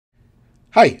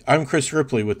Hi, I'm Chris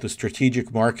Ripley with the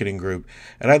Strategic Marketing Group,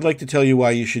 and I'd like to tell you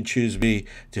why you should choose me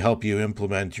to help you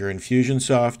implement your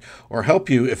Infusionsoft, or help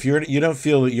you if you don't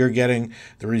feel that you're getting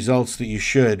the results that you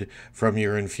should from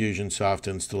your Infusionsoft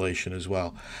installation as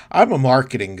well. I'm a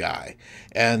marketing guy,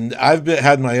 and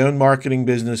had my own marketing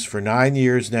business for 9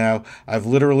 years now. I've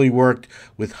literally worked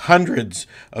with hundreds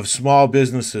of small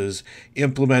businesses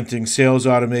implementing sales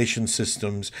automation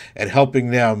systems and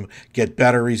helping them get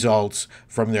better results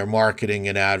from their marketing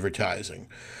and advertising.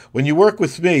 When you work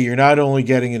with me, you're not only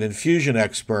getting an infusion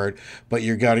expert, but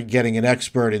you're getting an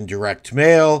expert in direct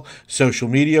mail, social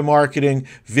media marketing,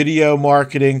 video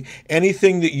marketing,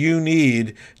 anything that you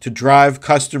need to drive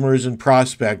customers and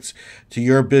prospects to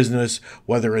your business,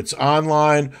 whether it's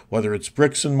online, whether it's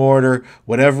bricks and mortar,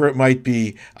 whatever it might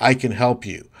be, I can help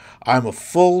you. I'm a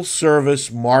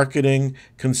full-service marketing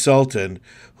consultant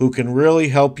who can really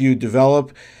help you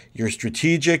develop your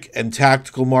strategic and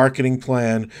tactical marketing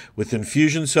plan with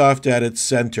Infusionsoft at its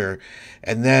center,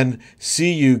 and then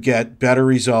see you get better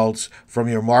results from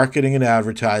your marketing and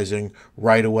advertising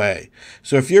right away.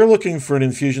 So if you're looking for an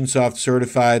Infusionsoft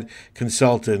certified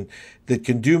consultant that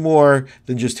can do more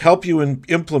than just help you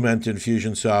implement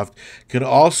Infusionsoft, can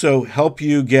also help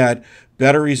you get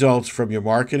better results from your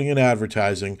marketing and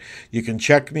advertising, you can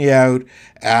check me out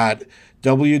at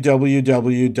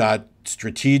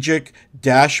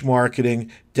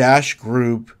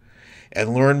www.strategic-marketing-group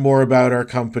and learn more about our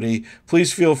company.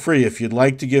 Please feel free, if you'd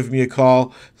like, to give me a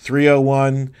call,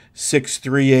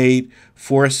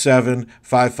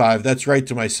 301-638-4755. That's right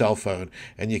to my cell phone,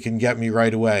 and you can get me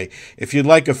right away. If you'd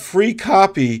like a free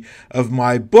copy of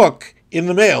my book in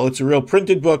the mail, it's a real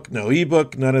printed book, no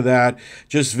ebook, none of that.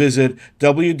 Just visit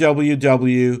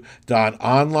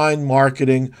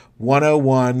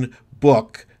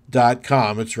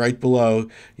www.onlinemarketing101book.com. It's right below.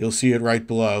 You'll see it right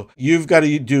below. You've got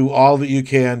to do all that you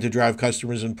can to drive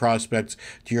customers and prospects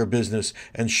to your business,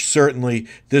 and certainly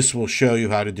this will show you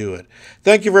how to do it.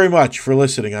 Thank you very much for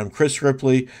listening. I'm Chris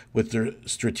Ripley with the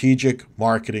Strategic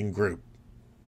Marketing Group.